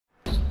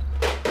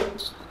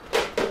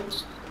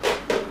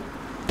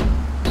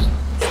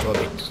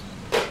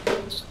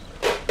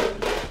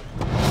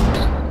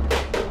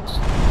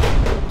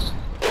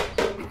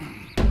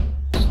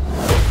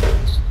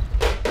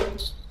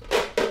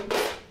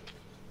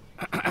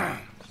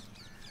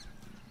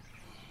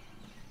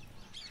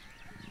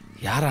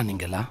யாரா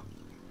நீங்களா?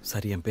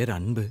 சார் என் பேர்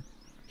அன்பு.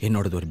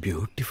 என்னோடது ஒரு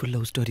பியூட்டிஃபுல்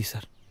லவ் ஸ்டோரி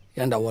சார்.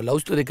 ஏன்டா ஒரு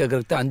லவ் ஸ்டோரி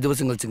கேட்கறதுக்கு 5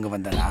 வருஷம் கழிச்சு இங்கே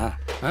வந்தேனா?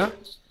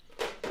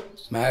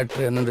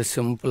 மேட்ரு என்னன்னு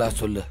சிம்பிளா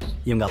சொல்லு.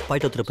 எங்க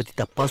அப்பாயிட்ட பத்தி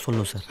தப்பா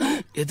சொல்லணும் சார்.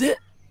 எது?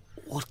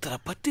 ஒருத்தரை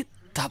பத்தி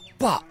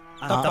தப்பா?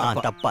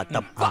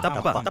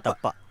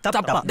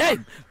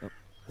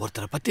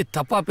 ஒருத்தரை பத்தி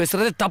தப்பா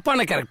பேசுறதே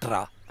தப்பான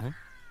கேரக்டரா?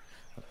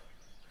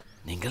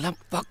 நீங்கெல்லாம்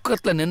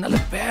பக்கத்துல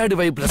நின்னால பேடு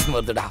வைப்ரேஷன்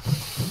வருதுடா.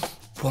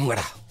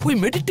 போங்கடா, போய்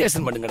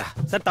மெடிடேஷன் பண்ணுங்கடா.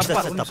 சார்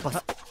தப்பா.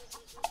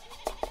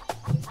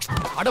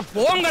 அட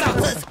போங்கடா.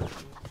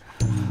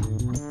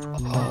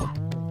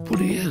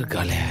 அப்படியே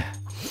இருக்காளே,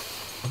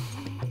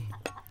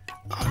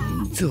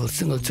 5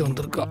 வருஷம் கழிச்சு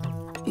வந்திருக்கான்.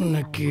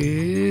 இன்னைக்கு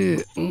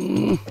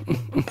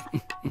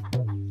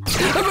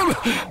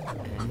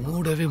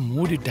மூடவே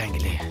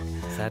மூடிட்டாங்களே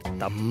சார்.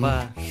 தப்பா.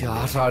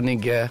 யாரா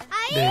நீங்க?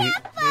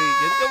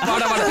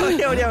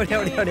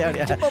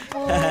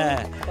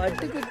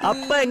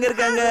 அப்பா எங்க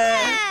இருக்காங்க?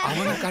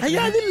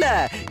 அது இல்ல,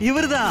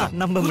 இவர்தான்.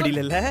 நம்ப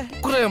முடியல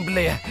குறையம்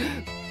பிள்ளைய.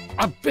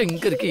 அப்ப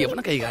எங்க இருக்கு?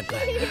 எவன கை காட்டுற?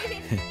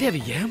 தேவை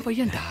ஏன்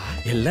பையன்டா.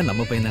 எல்லாம்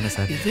நம்ம பையன் தானே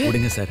சார்.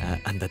 விடுங்க சார்.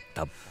 அந்த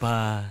தப்பா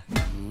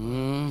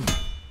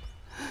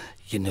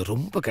என்ன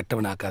ரொம்ப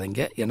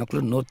கெட்டவனாக்காதீங்க.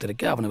 எனக்குள்ள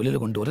இன்னொருத்தருக்கு அவனை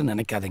வெளியில கொண்டு வர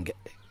நினைக்காதீங்க.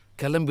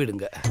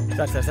 கிளம்பிடுங்க.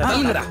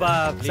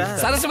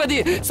 சரஸ்வதி.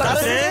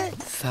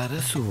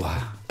 சரசுவா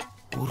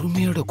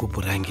உரிமையோட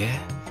கூப்பிடுறாங்க.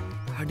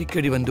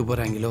 அடிக்கடி வந்து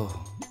போறாங்களோ?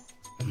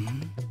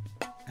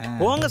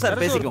 போங்க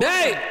சார், பேசிக்கோ.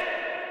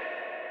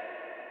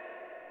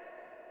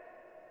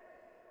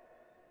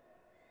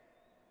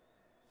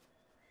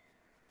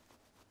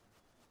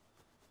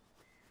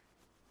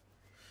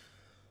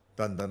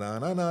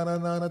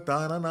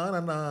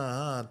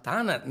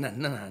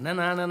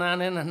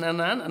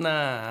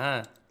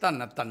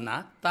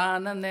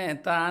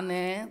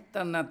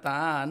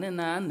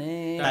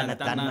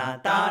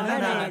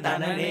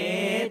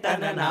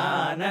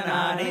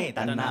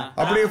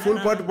 அப்படியே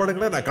ஃபுல் பாட்டு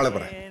பாடுங்க, நான்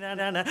கிளம்புறேன்.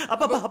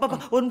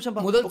 ஒரு நிமிஷம்,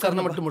 முதல்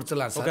சரணம் மட்டும்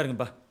முடிச்சிடலாம்.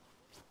 உட்காருங்கப்பா.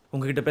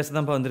 உங்ககிட்ட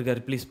பேசதான்ப்பா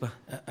வந்திருக்காரு. ப்ளீஸ்ப்பா.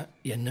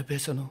 என்ன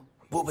பேசணும்?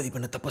 பூபதி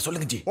பண்ண தப்பா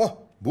சொல்லுங்க ஜி. ஓ,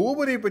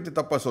 பூபதியை பற்றி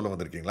தப்பா சொல்ல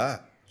வந்திருக்கீங்களா?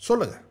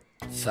 சொல்லுங்க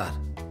சார்.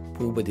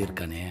 பூபதி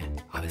இருக்கானே,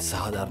 அவன்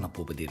சாதாரண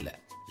பூபதி இல்ல,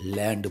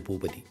 லேண்ட்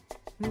பூபதி.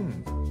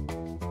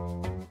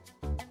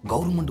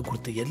 கவர்மெண்ட்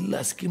கொடுத்த எல்லா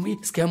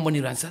ஸ்கீமையும் ஸ்கேம்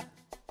பண்ணிடுறான் சார்.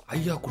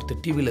 ஐயா கொடுத்த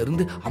டிவில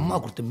இருந்து அம்மா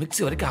கொடுத்த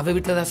மிக்ஸி வரைக்கும் அவ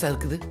வீட்டில் தான் சார்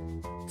இருக்குது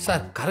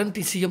சார். கரண்ட்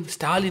சிஎம்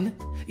ஸ்டாலின்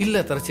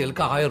இல்ல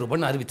தரசியலுக்கு 1000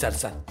 ரூபான்னு அறிவிச்சார்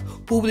சார்.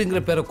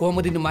 பூபதிங்கிற பேரை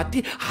கோமதின்னு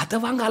மாற்றி அதை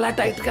வாங்க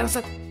அலாட் ஆகிட்டு இருக்காங்க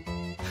சார்.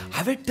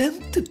 அவன்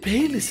 10th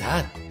பெயில்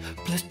சார்.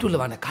 +2ல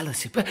வாங்கின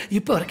ஸ்காலர்ஷிப்பை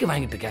இப்போ வரைக்கும்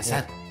வாங்கிட்டு இருக்கேன்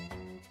சார்.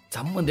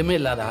 சம்பந்தமே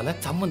இல்லாத ஆள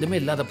சம்பந்தமே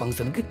இல்லாத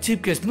ஃபங்க்ஷனுக்கு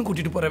சீஃப் கெஸ்ட்னு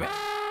கூட்டிட்டு போறவன்.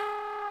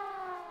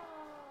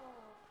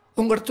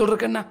 உங்கள்கிட்ட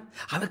சொல்றேன்னா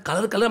அவன்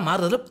கலர்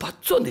மாறுறதுல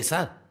பச்சோந்தி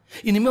சார்.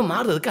 இனிமே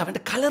மாறுறதுக்கு அவன்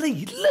கலரே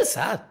இல்ல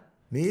சார்.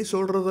 நீ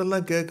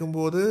சொல்றதெல்லாம்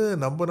கேட்கும்போது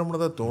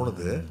நம்மதான்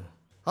தோணுது.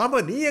 ஆமா,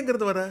 நீ எங்க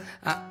இருந்து வர?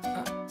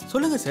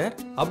 சொல்லுங்க சார்.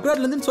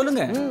 அப்ராட்ல இருந்து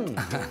சொல்லுங்க.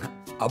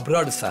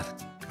 Abroad sir.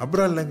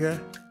 அப்ராட்லங்க?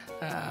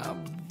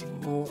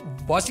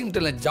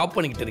 வாஷிங்டன்ல ஜாப்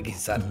பண்ணிக்கிட்டு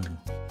இருக்கேன் சார்.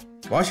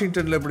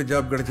 வாஷிங்டன்ல எப்படி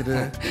ஜாப் கிடைச்சிட்டு?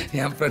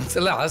 என் ஃப்ரெண்ட்ஸ்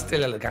எல்லாம்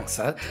ஆஸ்திரேலியாவில் இருக்காங்க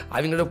சார்.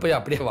 அவங்களோட போய்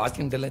அப்படியே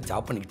வாஷிங்டன்ல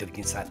ஜாப் பண்ணிக்கிட்டு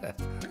இருக்கேன் சார்.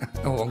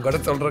 உங்களோட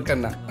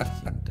சொல்றேன்னா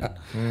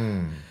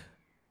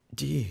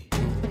ஜி.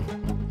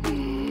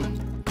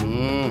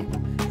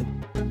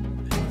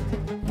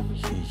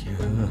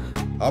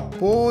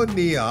 அப்போ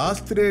நீ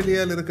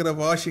ஆஸ்திரேலியாவில் இருக்கிற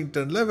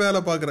வாஷிங்டன்ல வேலை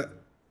பார்க்குற,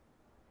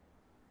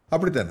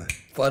 அப்படித்தானே?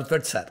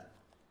 Perfect sir.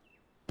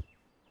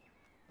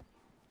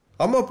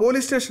 அம்மா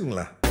போலீஸ்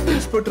ஸ்டேஷனுங்களா?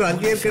 இன்ஸ்பெக்டர்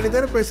அங்கே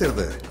இருக்கே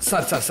பேசுறது.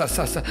 Sir sir sir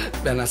sir sir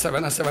வேணாம் சார்,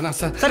 வேணாம் சார், வேணாம்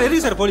சார். சார் எது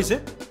சார் போலீஸ்?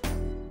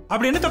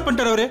 அப்படி என்ன தப்பு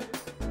பண்ணிட்டாரு அவரு?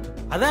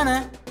 அதானே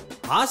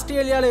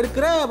ஆஸ்திரேலியால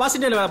இருக்கிற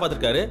வாஷிங்டன்ல வேலை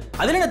பார்த்திருக்காரு.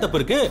 அதுல என்ன தப்பு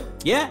இருக்கு?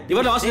 ஏன்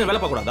இவர்ல வாஷிங்டன்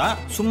வேலை பார்க்க கூடாதா?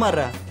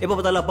 சும்மாறா, எப்ப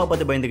பார்த்தாலும் அப்பா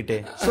பார்த்து பயந்துகிட்டே.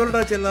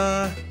 சொல்றா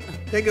செல்லம்,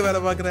 எங்க வேலை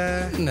பார்க்குற?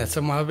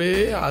 நெசமாவே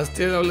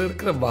ஆஸ்திரேலியாவில்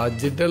இருக்கிற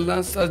வாஷிங்டன்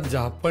தான் சார்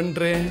ஜாப்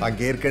பண்றேன்.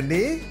 அங்கே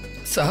இருக்கண்டி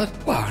சார்.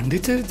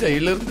 பாண்டிச்சேரி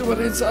ஜெயில இருந்து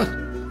வரேன் சார்.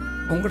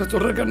 உங்கள்கிட்ட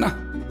சொல்றேன்னா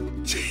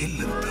ஜெயில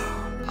இருந்தா?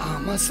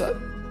 ஆமா சார்.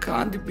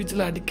 காந்தி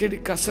பீச்சில் அடிக்கடி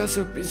கசா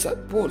செப்பி சார்.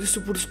 போலீஸ்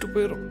பிடிச்சிட்டு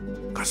போயிடும்.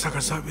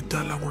 கசா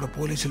வித்தாலாம் கூட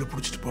போலீஸ்ல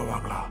பிடிச்சிட்டு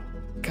போவாங்களா?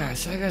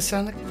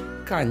 கசான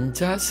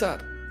கஞ்சா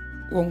சார்.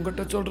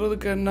 உங்ககிட்ட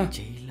சொல்றதுக்கு என்ன?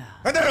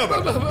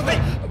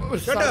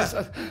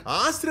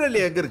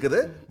 ஆஸ்திரேலியா எங்க இருக்குது?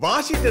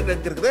 வாஷிங்டன்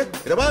எங்க இருக்குது?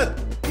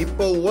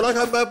 இப்போ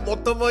உலகம்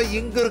மொத்தமா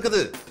இங்க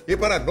இருக்குது.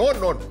 இப்ப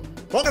நோன்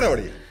போங்கடா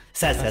வழி.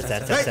 Sir sir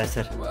sir sir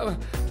sir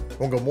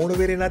உங்க 3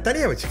 பேரையும் நான்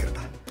தனியா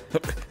வச்சுக்கிறேன்.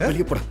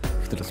 வெளியே போடா.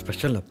 இதுல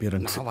ஸ்பெஷல்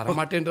அப்பியரன்ஸ்.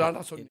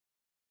 வரமாட்டேன்றாடா சொல்லி